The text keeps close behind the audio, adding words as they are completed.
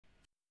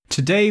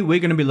Today we're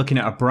going to be looking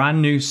at a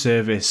brand new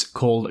service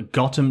called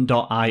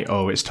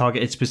Godot.io. It's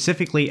targeted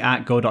specifically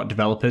at Godot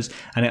developers,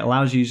 and it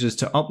allows users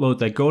to upload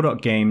their Godot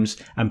games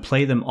and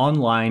play them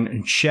online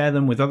and share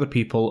them with other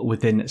people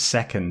within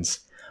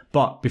seconds.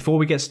 But before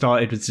we get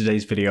started with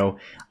today's video,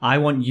 I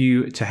want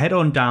you to head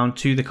on down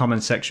to the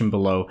comment section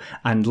below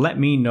and let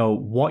me know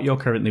what you're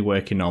currently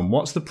working on.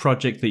 What's the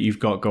project that you've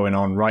got going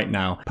on right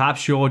now?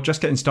 Perhaps you're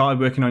just getting started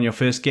working on your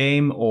first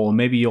game, or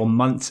maybe you're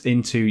months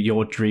into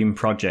your dream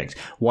project.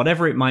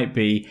 Whatever it might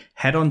be,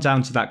 head on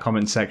down to that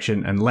comment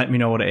section and let me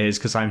know what it is,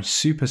 because I'm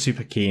super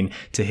keen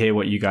to hear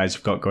what you guys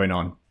have got going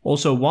on.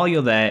 Also, while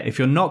you're there, if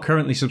you're not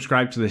currently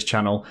subscribed to this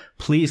channel,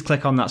 please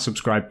click on that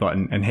subscribe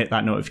button and hit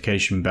that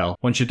notification bell.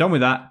 Once you're done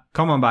with that,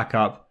 come on back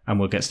up and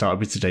we'll get started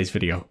with today's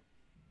video.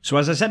 So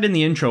as I said in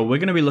the intro, we're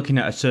going to be looking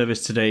at a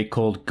service today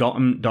called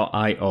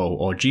Godot.io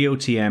or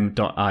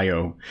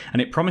GOTM.io, and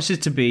it promises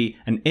to be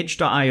an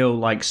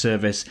itch.io-like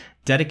service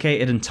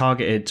dedicated and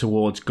targeted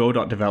towards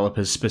Godot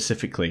developers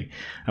specifically.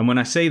 And when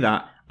I say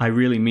that, I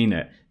really mean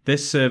it.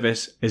 This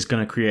service is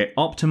going to create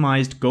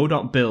optimized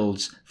Godot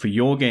builds for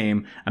your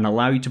game and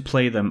allow you to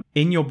play them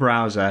in your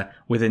browser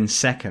within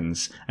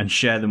seconds and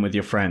share them with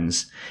your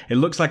friends. It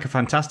looks like a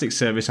fantastic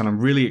service, and I'm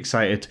really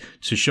excited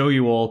to show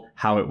you all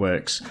how it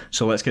works.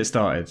 So let's get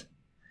started.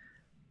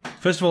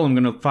 First of all, I'm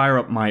going to fire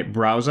up my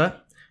browser,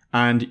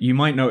 and you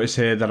might notice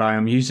here that I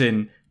am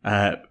using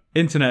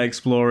Internet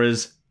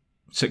Explorer's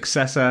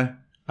successor,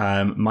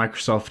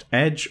 Microsoft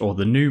Edge, or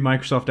the new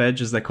Microsoft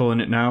Edge as they're calling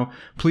it now.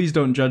 Please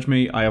don't judge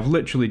me. I have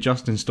literally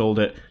just installed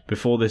it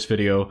before this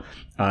video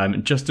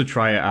just to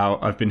try it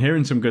out. I've been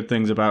hearing some good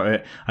things about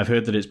it. I've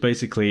heard that it's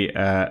basically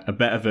a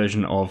better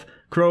version of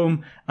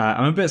Chrome.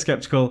 I'm a bit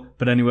skeptical,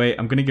 but anyway,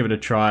 I'm going to give it a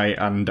try,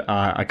 and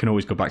I can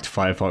always go back to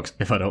Firefox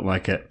if I don't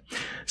like it.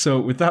 So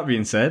with that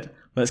being said,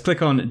 let's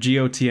click on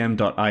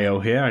GOTM.io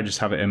here. I just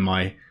have it in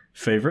my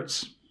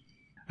favorites.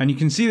 And you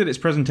can see that its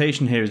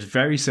presentation here is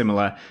very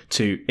similar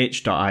to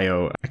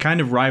itch.io, a kind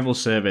of rival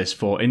service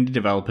for indie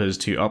developers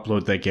to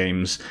upload their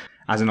games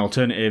as an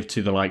alternative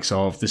to the likes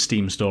of the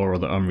Steam Store or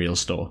the Unreal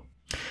Store.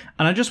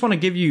 And I just want to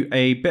give you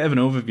a bit of an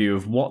overview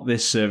of what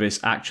this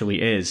service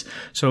actually is.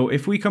 So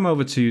if we come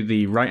over to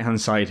the right hand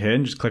side here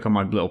and just click on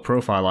my little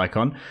profile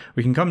icon,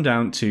 we can come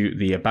down to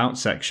the About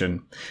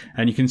section,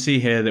 and you can see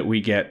here that we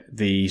get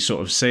the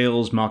sort of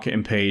sales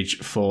marketing page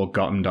for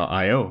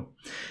Godot.io.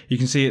 You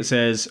can see it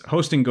says,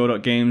 hosting Godot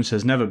games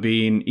has never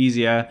been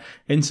easier.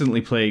 Instantly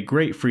play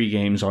great free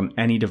games on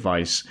any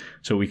device.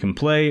 So we can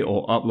play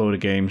or upload a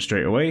game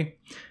straight away.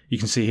 You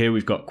can see here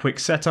we've got quick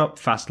setup,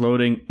 fast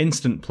loading,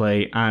 instant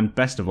play, and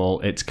best of all,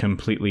 it's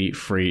completely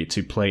free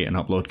to play and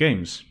upload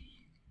games.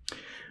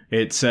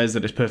 It says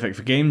that it's perfect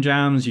for game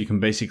jams. You can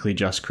basically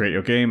just create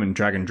your game and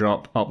drag and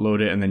drop, upload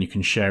it, and then you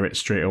can share it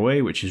straight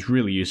away, which is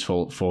really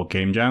useful for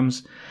game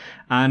jams.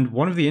 And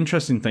one of the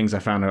interesting things I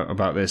found out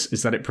about this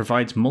is that it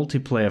provides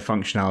multiplayer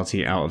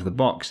functionality out of the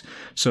box.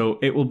 So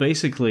it will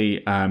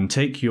basically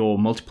take your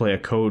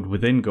multiplayer code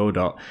within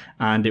Godot,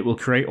 and it will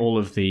create all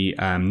of the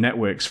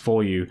networks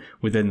for you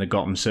within the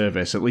Godot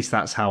service. At least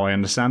that's how I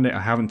understand it.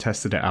 I haven't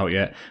tested it out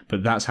yet,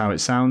 but that's how it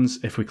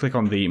sounds. If we click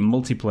on the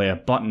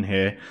multiplayer button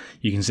here,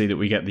 you can see that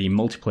we get the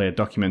multiplayer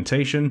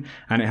documentation,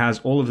 and it has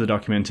all of the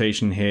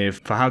documentation here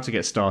for how to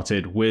get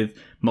started with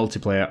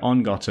multiplayer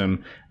on Godot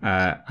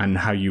and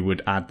how you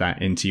would add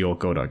that into your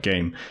Godot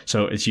game.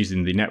 So it's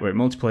using the network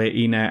multiplayer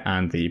ENET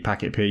and the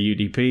packet peer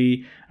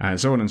UDP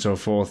and so on and so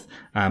forth.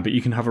 But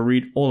you can have a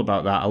read all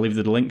about that. I'll leave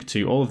the link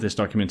to all of this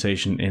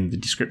documentation in the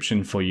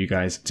description for you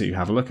guys to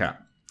have a look at.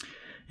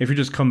 If we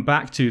just come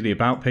back to the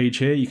About page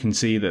here, you can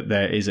see that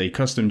there is a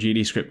custom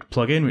GDScript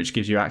plugin which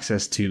gives you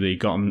access to the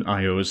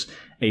Godot.io's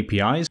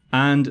APIs.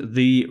 And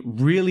the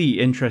really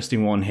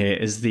interesting one here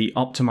is the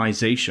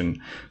optimization.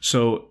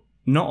 So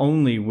not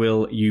only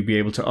will you be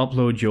able to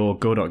upload your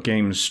Godot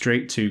games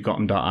straight to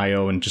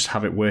Godot.io and just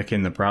have it work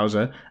in the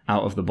browser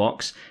out of the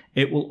box,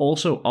 it will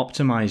also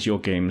optimize your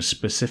games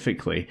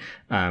specifically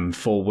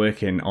for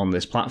working on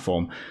this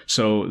platform.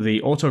 So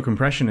the auto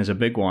compression is a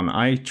big one.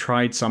 I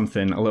tried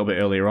something a little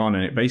bit earlier on,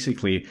 and it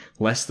basically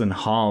less than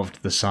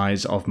halved the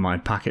size of my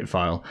packet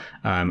file,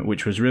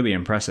 which was really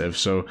impressive.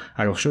 So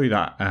I will show you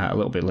that a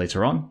little bit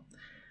later on.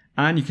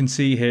 And you can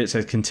see here it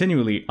says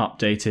continually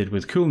updated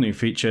with cool new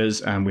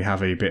features, and we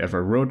have a bit of a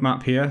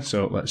roadmap here.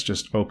 So let's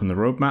just open the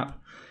roadmap.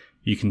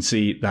 You can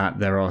see that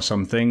there are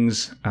some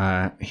things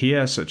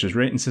here, such as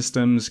rating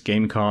systems,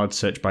 game cards,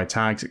 search by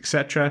tags,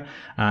 etc.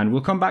 And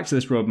we'll come back to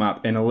this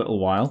roadmap in a little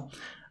while.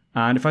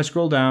 And if I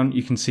scroll down,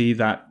 you can see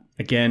that,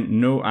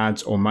 again, no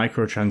ads or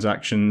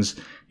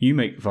microtransactions. You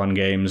make fun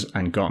games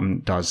and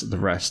Godot does the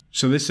rest.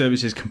 So this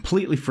service is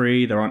completely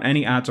free. There aren't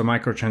any ads or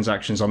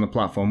microtransactions on the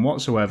platform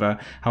whatsoever.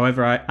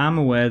 However, I am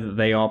aware that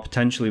they are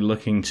potentially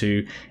looking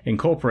to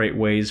incorporate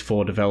ways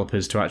for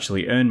developers to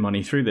actually earn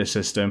money through this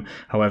system.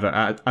 However,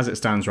 as it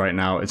stands right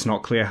now, it's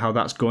not clear how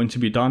that's going to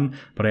be done,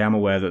 but I am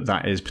aware that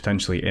that is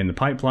potentially in the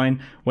pipeline.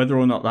 Whether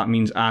or not that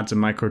means ads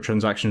and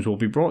microtransactions will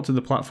be brought to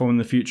the platform in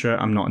the future,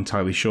 I'm not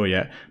entirely sure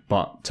yet,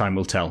 but time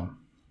will tell.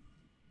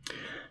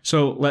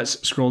 So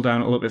let's scroll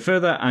down a little bit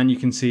further and you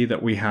can see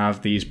that we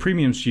have these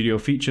premium studio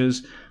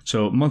features.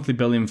 So monthly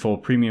billing for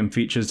premium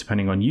features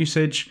depending on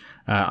usage.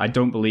 I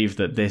don't believe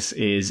that this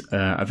is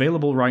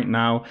available right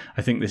now.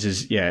 I think this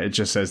is, yeah, it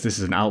just says this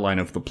is an outline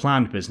of the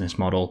planned business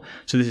model.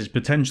 So this is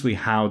potentially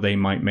how they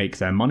might make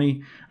their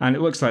money. And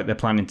it looks like they're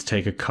planning to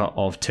take a cut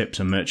of tips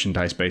and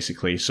merchandise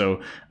basically.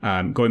 So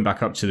going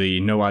back up to the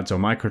no ads or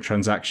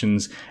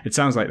microtransactions, it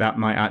sounds like that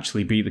might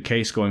actually be the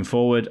case going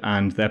forward.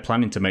 And they're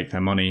planning to make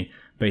their money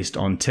based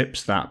on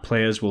tips that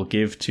players will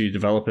give to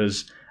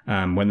developers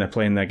when they're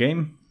playing their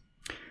game.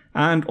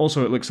 And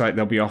also it looks like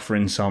they'll be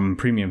offering some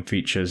premium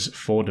features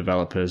for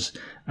developers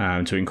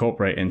to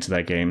incorporate into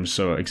their games.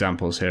 So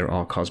examples here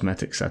are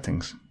cosmetic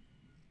settings.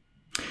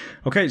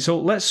 Okay, so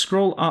let's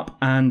scroll up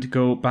and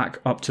go back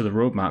up to the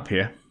roadmap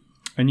here.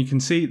 And you can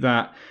see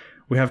that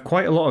we have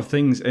quite a lot of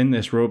things in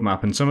this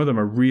roadmap and some of them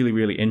are really,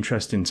 really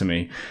interesting to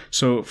me.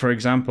 So for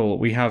example,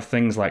 we have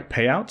things like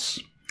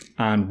payouts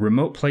and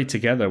remote play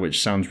together,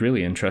 which sounds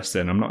really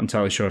interesting. I'm not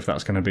entirely sure if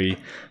that's going to be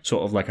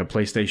sort of like a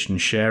PlayStation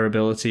share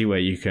ability where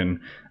you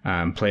can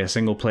play a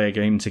single player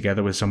game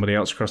together with somebody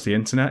else across the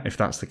internet. If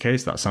that's the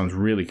case, that sounds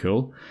really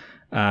cool.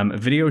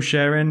 Video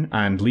sharing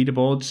and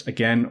leaderboards,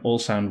 again, all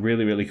sound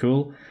really, really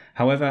cool.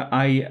 However,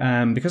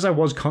 because I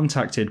was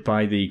contacted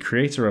by the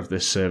creator of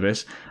this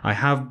service, I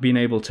have been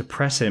able to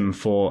press him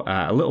for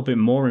a little bit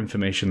more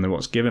information than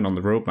what's given on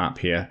the roadmap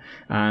here.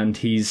 And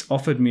he's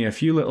offered me a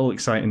few little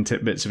exciting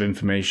tidbits of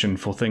information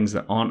for things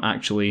that aren't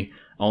actually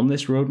on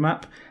this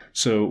roadmap.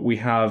 So we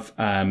have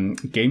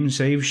game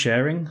save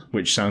sharing,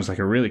 which sounds like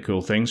a really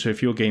cool thing. So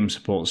if your game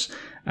supports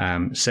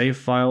save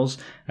files,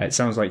 it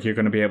sounds like you're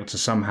going to be able to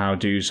somehow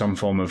do some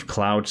form of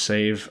cloud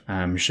save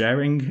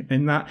sharing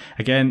in that.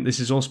 Again,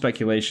 this is all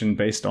speculation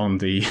based on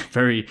the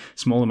very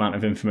small amount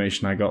of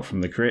information I got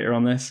from the creator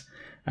on this.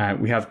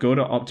 We have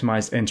Godot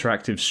optimized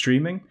interactive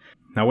streaming.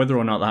 Now, whether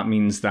or not that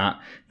means that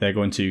they're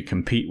going to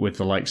compete with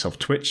the likes of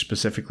Twitch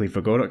specifically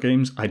for Godot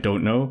games, I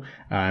don't know.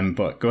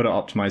 But Godot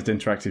optimized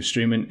interactive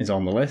streaming is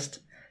on the list.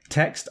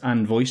 Text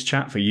and voice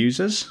chat for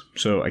users.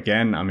 So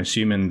again, I'm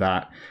assuming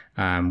that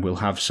we'll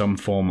have some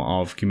form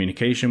of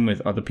communication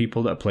with other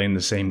people that are playing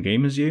the same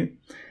game as you.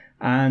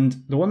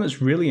 And the one that's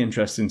really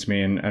interesting to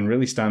me and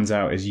really stands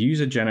out is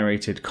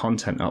user-generated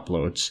content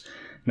uploads.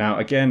 Now,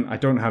 again, I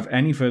don't have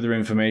any further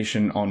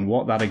information on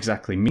what that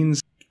exactly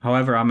means.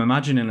 However, I'm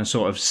imagining a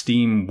sort of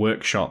Steam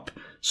workshop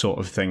sort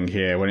of thing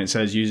here when it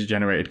says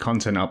user-generated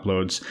content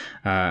uploads.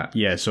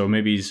 Yeah, so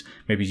maybe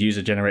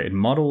user-generated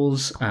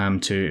models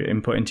to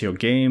input into your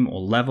game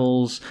or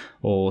levels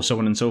or so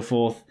on and so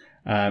forth.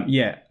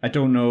 Yeah, I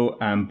don't know,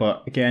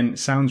 but again,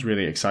 sounds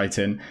really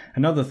exciting.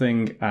 Another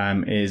thing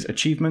is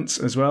achievements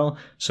as well.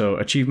 So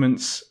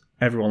achievements,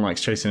 everyone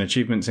likes chasing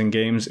achievements in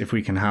games. If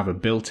we can have a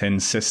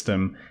built-in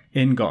system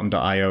in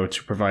Gotham.io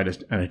to provide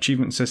an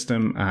achievement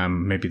system,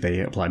 maybe they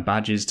apply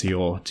badges to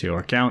your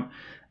account.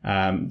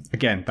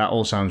 Again, that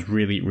all sounds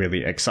really,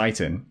 really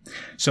exciting.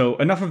 So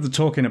enough of the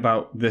talking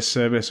about this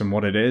service and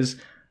what it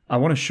is. I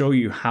want to show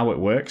you how it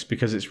works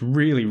because it's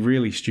really,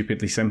 really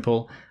stupidly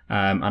simple,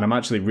 and I'm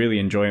actually really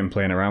enjoying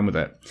playing around with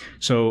it.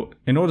 So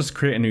in order to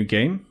create a new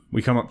game,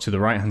 we come up to the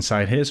right-hand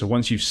side here. So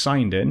once you've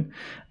signed in,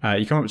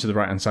 you come up to the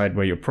right-hand side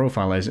where your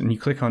profile is, and you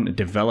click on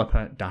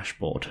Developer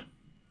Dashboard.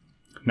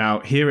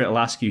 Now, here it'll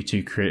ask you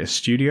to create a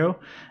studio.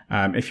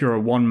 If you're a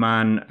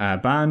one-man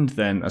band,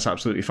 then that's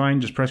absolutely fine.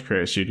 Just press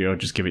Create a Studio,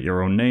 just give it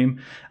your own name.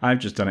 I've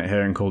just done it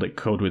here and called it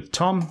Code with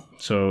Tom.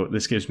 So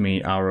this gives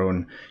me our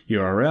own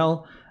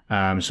URL.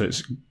 So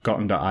it's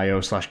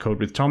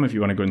gotham.io/codewithtom if you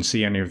want to go and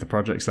see any of the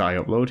projects that I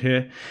upload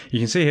here. You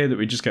can see here that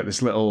we just get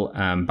this little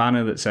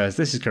banner that says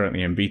this is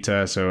currently in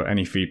beta, so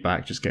any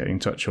feedback, just get in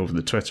touch over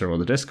the Twitter or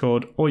the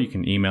Discord, or you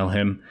can email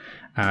him.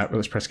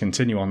 Let's press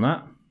continue on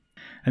that.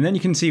 And then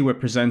you can see we're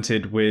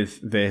presented with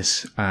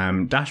this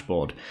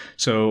dashboard.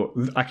 So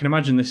I can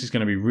imagine this is going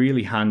to be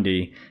really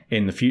handy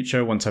in the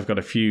future. Once I've got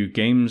a few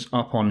games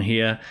up on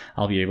here,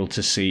 I'll be able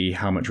to see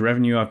how much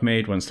revenue I've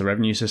made once the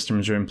revenue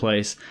systems are in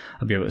place.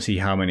 I'll be able to see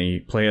how many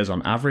players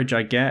on average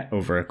I get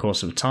over a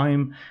course of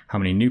time, how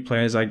many new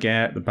players I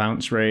get, the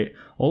bounce rate,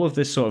 all of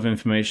this sort of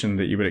information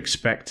that you would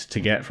expect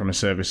to get from a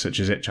service such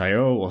as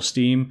itch.io or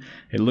Steam.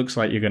 It looks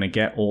like you're going to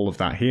get all of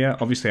that here.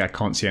 Obviously, I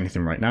can't see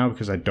anything right now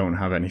because I don't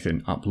have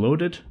anything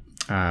uploaded,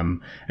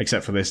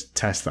 except for this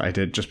test that I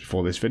did just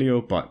before this video.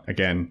 But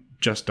again,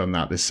 just done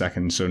that this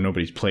second, so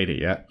nobody's played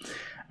it yet.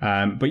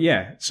 But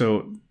yeah,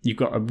 so you've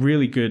got a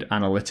really good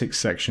analytics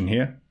section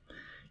here.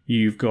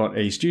 You've got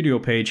a studio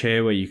page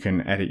here where you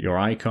can edit your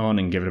icon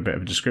and give it a bit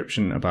of a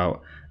description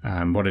about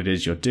what it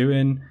is you're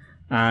doing.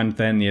 And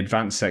then the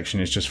advanced section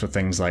is just for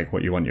things like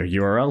what you want your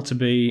URL to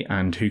be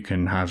and who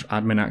can have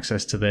admin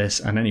access to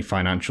this and any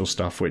financial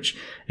stuff, which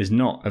is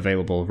not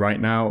available right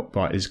now,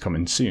 but is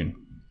coming soon.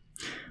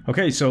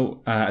 Okay,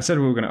 so I said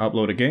we were going to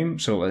upload a game,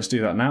 so let's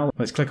do that now.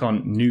 Let's click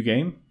on New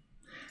Game,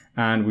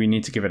 and we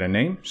need to give it a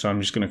name. So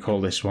I'm just going to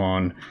call this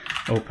one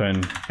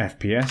Open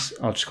FPS.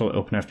 I'll just call it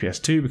Open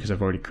FPS 2 because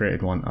I've already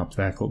created one up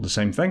there called the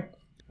same thing.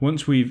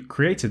 Once we've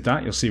created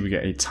that, you'll see we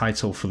get a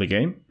title for the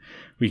game.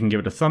 We can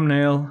give it a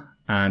thumbnail,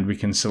 and we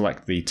can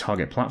select the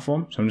target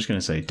platform. So I'm just going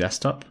to say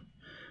desktop.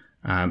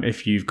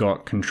 If you've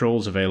got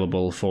controls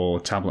available for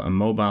tablet and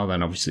mobile,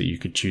 then obviously you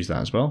could choose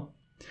that as well.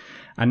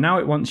 And now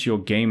it wants your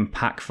game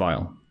pack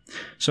file.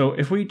 So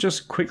if we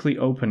just quickly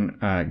open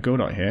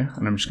Godot here,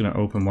 and I'm just going to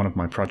open one of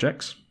my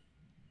projects.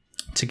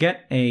 To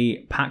get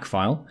a pack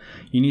file,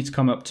 you need to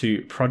come up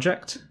to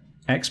Project,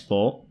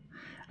 Export,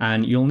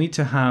 and you'll need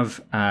to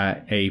have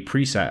a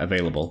preset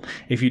available.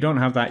 If you don't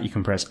have that, you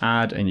can press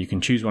Add, and you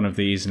can choose one of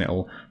these, and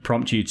it'll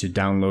prompt you to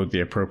download the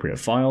appropriate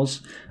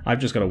files. I've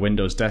just got a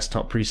Windows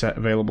desktop preset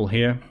available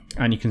here,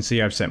 and you can see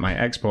I've set my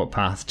export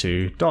path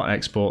to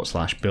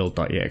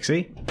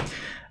 .export/build.exe.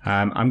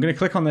 I'm going to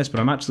click on this, but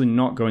I'm actually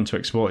not going to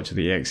export it to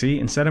the exe.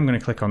 Instead, I'm going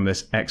to click on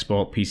this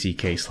export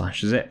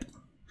pck/zip.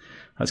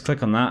 Let's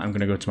click on that. I'm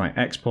going to go to my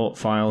export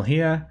file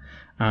here,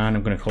 and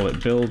I'm going to call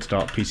it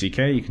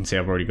build.pck. You can see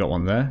I've already got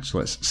one there, so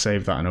let's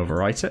save that and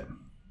overwrite it.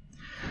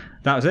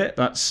 That was it.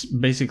 That's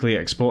basically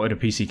exported a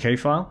PCK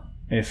file.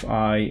 If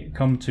I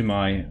come to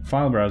my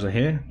file browser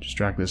here, just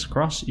drag this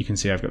across, you can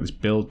see I've got this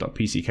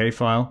build.pck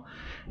file.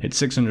 It's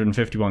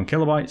 651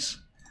 kilobytes.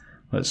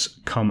 Let's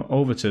come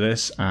over to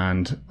this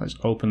and let's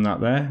open that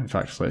there. In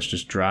fact, let's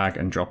just drag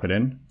and drop it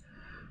in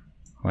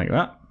like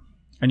that.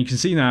 And you can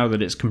see now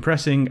that it's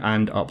compressing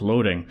and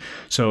uploading.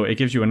 So it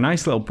gives you a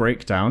nice little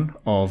breakdown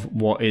of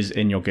what is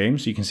in your game.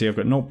 So you can see I've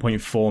got 0.4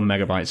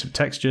 megabytes of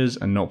textures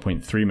and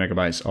 0.3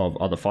 megabytes of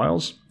other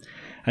files.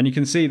 And you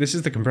can see this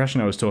is the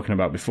compression I was talking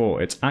about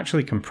before. It's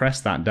actually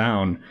compressed that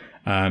down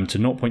to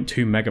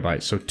 0.2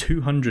 megabytes, so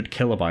 200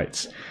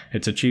 kilobytes.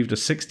 It's achieved a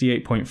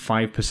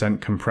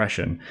 68.5%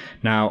 compression.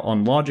 Now,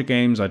 on larger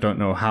games, I don't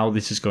know how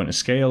this is going to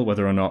scale,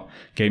 whether or not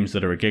games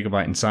that are a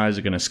gigabyte in size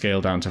are going to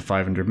scale down to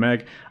 500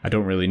 meg. I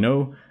don't really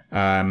know,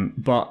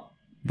 but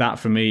that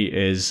for me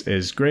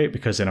is great,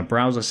 because in a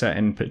browser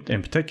setting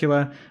in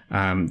particular,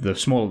 the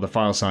smaller the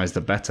file size,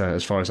 the better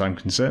as far as I'm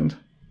concerned.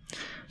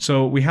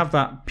 So we have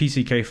that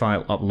PCK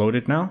file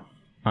uploaded now.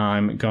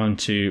 I'm going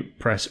to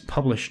press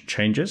Publish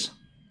Changes.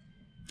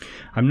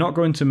 I'm not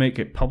going to make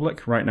it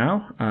public right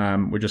now.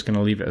 We're just going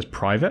to leave it as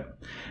private.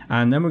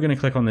 And then we're going to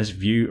click on this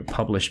View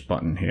Published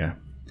button here.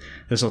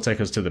 This will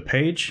take us to the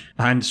page,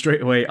 and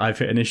straight away I've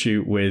hit an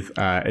issue with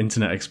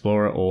Internet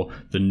Explorer, or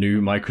the new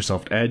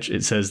Microsoft Edge.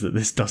 It says that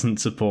this doesn't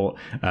support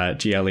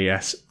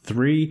GLES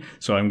 3,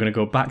 so I'm going to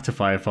go back to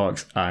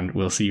Firefox and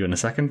we'll see you in a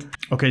second.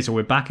 Okay, so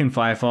we're back in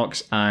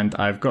Firefox and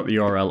I've got the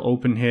URL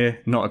open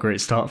here. Not a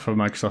great start for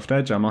Microsoft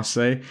Edge, I must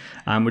say.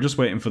 We're just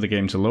waiting for the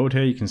game to load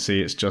here. You can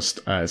see it's just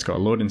it's got a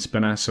loading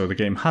spinner, so the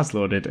game has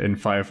loaded in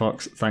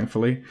Firefox,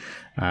 thankfully.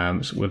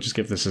 So we'll just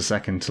give this a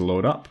second to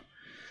load up.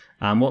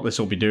 And what this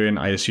will be doing,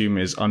 I assume,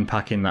 is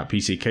unpacking that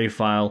PCK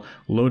file,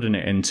 loading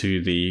it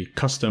into the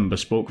custom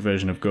bespoke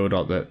version of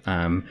Godot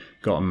that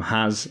Gotham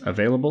has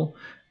available,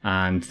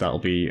 and that'll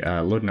be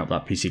loading up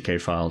that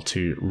PCK file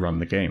to run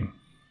the game.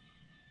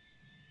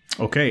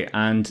 Okay,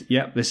 and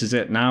yep, this is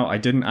it now. I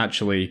didn't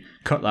actually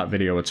cut that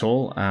video at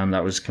all.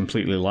 That was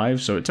completely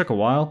live, so it took a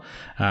while.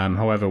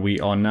 However, we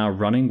are now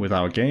running with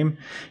our game.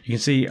 You can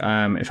see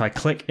if I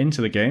click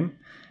into the game,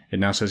 it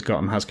now says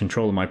Gotham has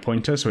control of my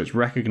pointer, so it's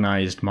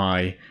recognized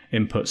my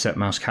input set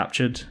mouse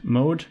captured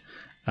mode,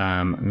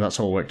 and that's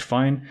all worked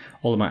fine.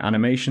 All of my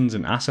animations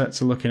and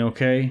assets are looking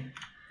okay.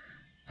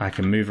 I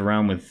can move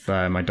around with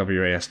my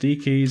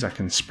WASD keys, I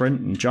can sprint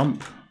and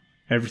jump.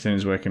 Everything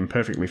is working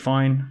perfectly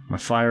fine. My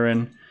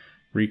firing,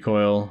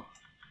 recoil.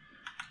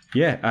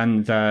 Yeah,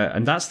 and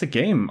that's the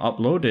game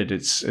uploaded.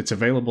 It's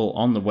available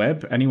on the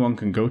web. Anyone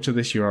can go to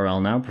this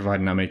URL now,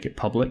 providing I make it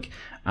public,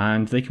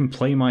 and they can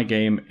play my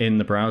game in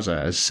the browser.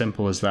 As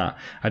simple as that.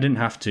 I didn't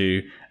have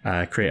to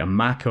create a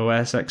Mac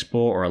OS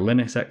export or a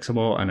Linux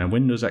export and a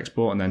Windows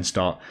export and then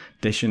start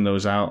dishing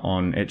those out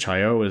on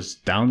itch.io as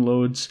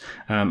downloads.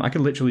 I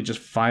could literally just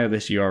fire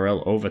this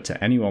URL over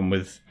to anyone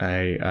with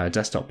a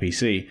desktop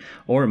PC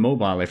or a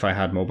mobile if I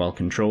had mobile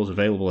controls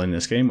available in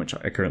this game, which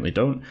I currently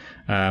don't.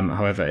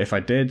 However, if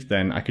I did,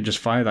 then I could just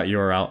fire that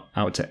URL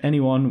out to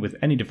anyone with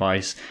any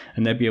device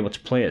and they'd be able to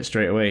play it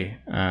straight away,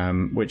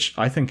 which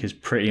I think is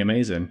pretty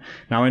amazing.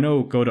 Now, I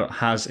know Godot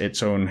has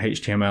its own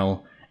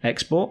HTML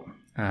export,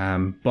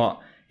 but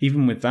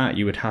even with that,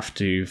 you would have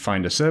to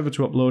find a server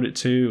to upload it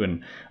to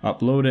and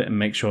upload it and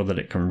make sure that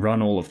it can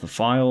run all of the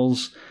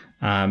files.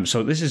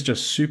 So this is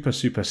just super,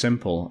 super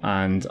simple,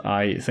 and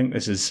I think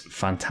this is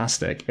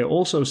fantastic. It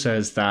also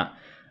says that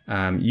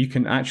you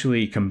can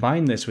actually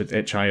combine this with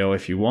itch.io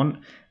if you want,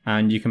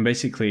 and you can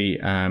basically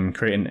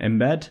create an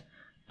embed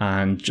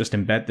and just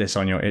embed this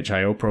on your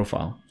itch.io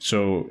profile.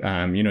 So,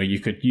 you know, you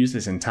could use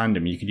this in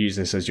tandem. You could use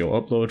this as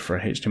your upload for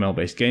a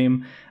HTML-based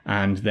game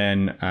and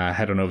then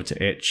head on over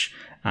to itch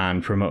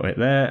and promote it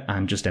there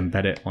and just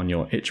embed it on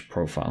your itch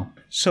profile.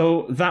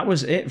 So that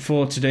was it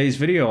for today's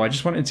video. I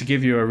just wanted to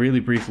give you a really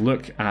brief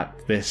look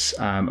at this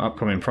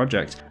upcoming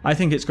project. I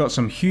think it's got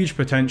some huge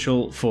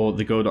potential for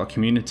the Godot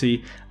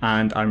community,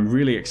 and I'm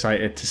really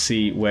excited to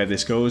see where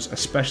this goes,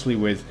 especially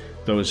with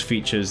those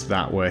features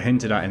that were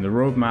hinted at in the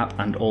roadmap,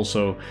 and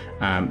also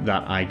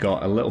that I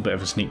got a little bit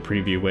of a sneak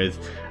preview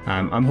with.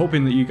 I'm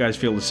hoping that you guys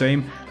feel the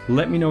same.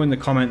 Let me know in the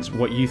comments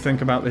what you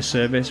think about this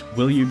service.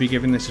 Will you be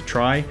giving this a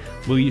try?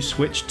 Will you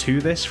switch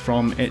to this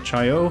from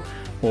itch.io,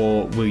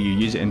 or will you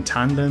use it in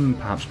tandem,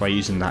 perhaps by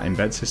using that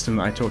embed system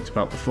that I talked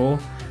about before?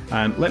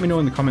 Let me know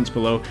in the comments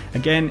below.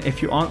 Again,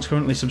 if you aren't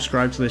currently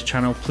subscribed to this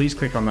channel, please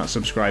click on that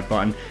subscribe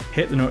button,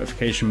 hit the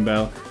notification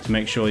bell to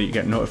make sure you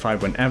get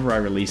notified whenever I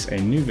release a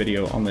new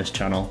video on this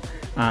channel.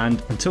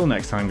 And until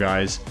next time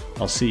guys,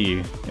 I'll see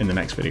you in the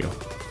next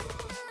video.